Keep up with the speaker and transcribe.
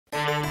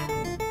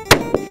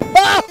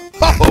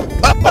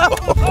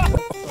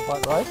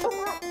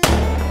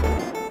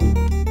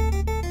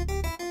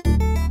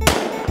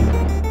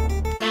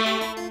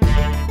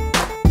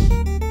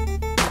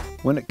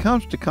When it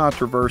comes to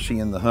controversy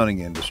in the hunting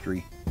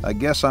industry, I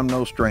guess I'm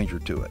no stranger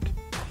to it.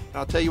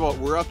 I'll tell you what,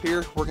 we're up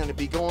here, we're going to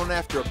be going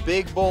after a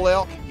big bull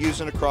elk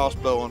using a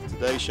crossbow on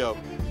today's show,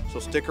 so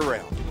stick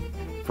around.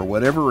 For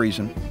whatever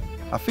reason,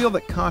 I feel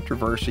that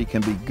controversy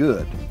can be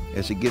good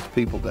as it gets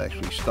people to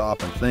actually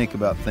stop and think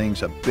about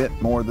things a bit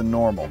more than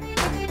normal.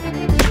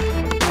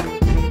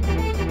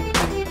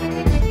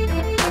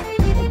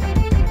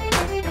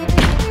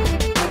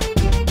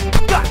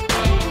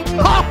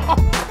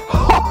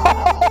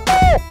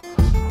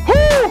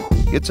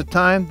 It's a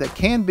time that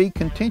can be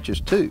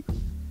contentious too,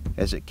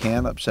 as it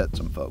can upset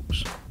some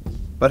folks.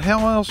 But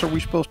how else are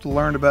we supposed to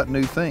learn about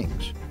new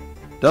things?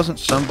 Doesn't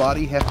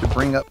somebody have to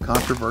bring up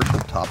controversial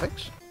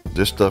topics?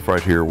 This stuff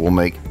right here will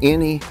make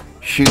any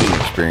shooting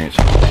experience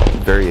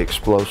very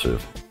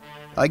explosive.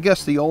 I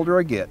guess the older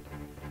I get,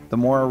 the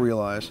more I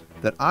realize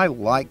that I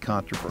like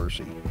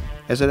controversy,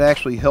 as it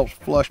actually helps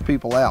flush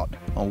people out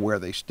on where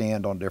they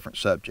stand on different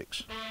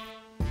subjects.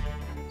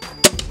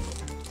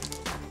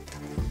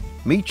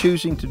 Me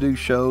choosing to do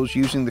shows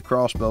using the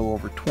crossbow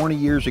over 20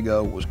 years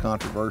ago was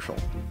controversial,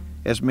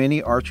 as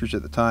many archers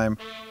at the time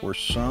were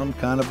some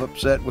kind of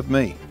upset with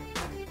me.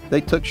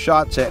 They took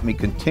shots at me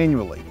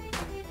continually,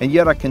 and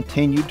yet I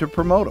continued to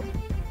promote them.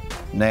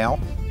 Now,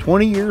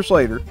 20 years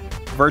later,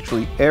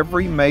 virtually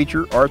every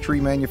major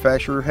archery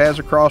manufacturer has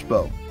a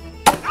crossbow.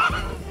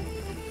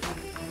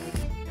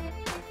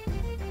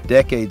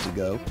 Decades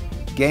ago,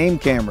 game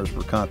cameras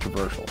were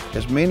controversial,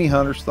 as many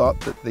hunters thought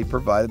that they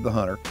provided the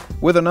hunter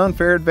with an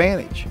unfair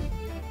advantage.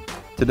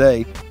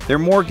 Today, there are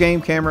more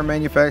game camera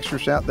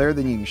manufacturers out there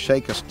than you can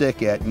shake a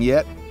stick at, and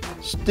yet,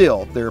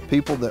 still, there are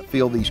people that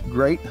feel these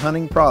great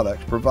hunting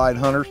products provide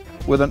hunters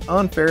with an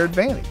unfair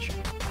advantage.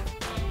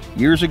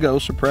 Years ago,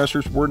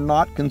 suppressors were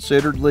not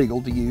considered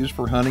legal to use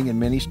for hunting in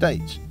many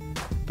states.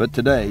 But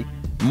today,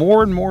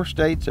 more and more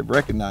states have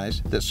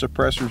recognized that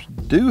suppressors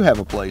do have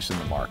a place in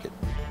the market.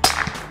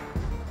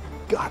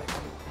 Got it.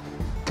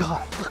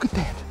 God, look at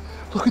that.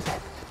 Look at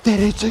that. That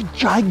is a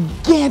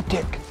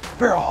gigantic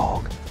feral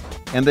hog.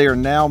 And they are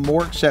now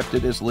more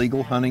accepted as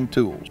legal hunting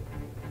tools.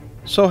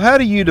 So how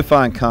do you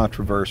define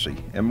controversy?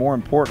 And more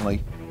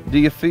importantly, do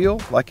you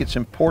feel like it's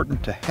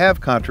important to have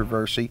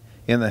controversy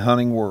in the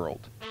hunting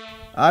world?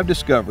 I've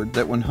discovered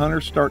that when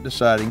hunters start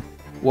deciding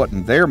what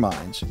in their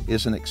minds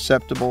is an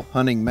acceptable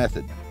hunting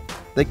method,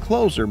 they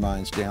close their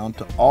minds down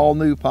to all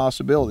new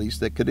possibilities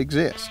that could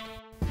exist.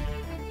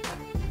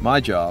 My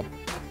job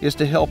is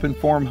to help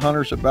inform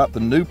hunters about the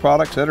new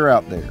products that are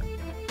out there,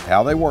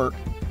 how they work,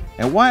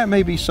 and why it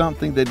may be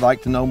something they'd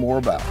like to know more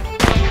about.